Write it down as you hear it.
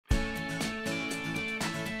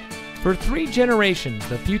For 3 generations,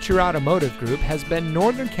 the Future Automotive Group has been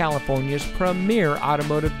Northern California's premier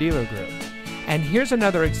automotive dealer group. And here's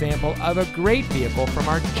another example of a great vehicle from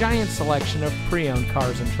our giant selection of pre-owned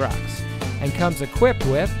cars and trucks. And comes equipped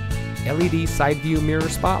with LED side view mirror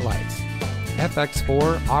spotlights,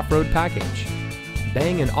 FX4 off-road package,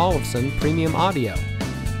 Bang & Olufsen premium audio,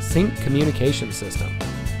 sync communication system,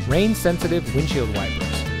 rain-sensitive windshield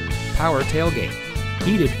wipers, power tailgate,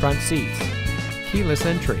 heated front seats, keyless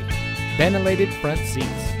entry, ventilated front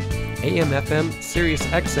seats, AM/FM Sirius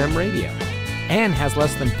XM radio, and has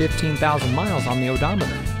less than 15,000 miles on the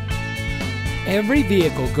odometer. Every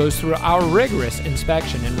vehicle goes through our rigorous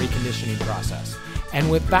inspection and reconditioning process.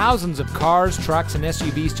 And with thousands of cars, trucks, and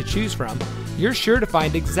SUVs to choose from, you're sure to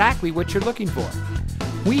find exactly what you're looking for.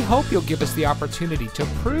 We hope you'll give us the opportunity to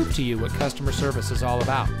prove to you what customer service is all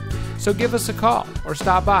about. So give us a call or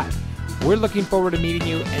stop by. We're looking forward to meeting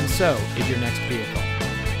you, and so is your next vehicle.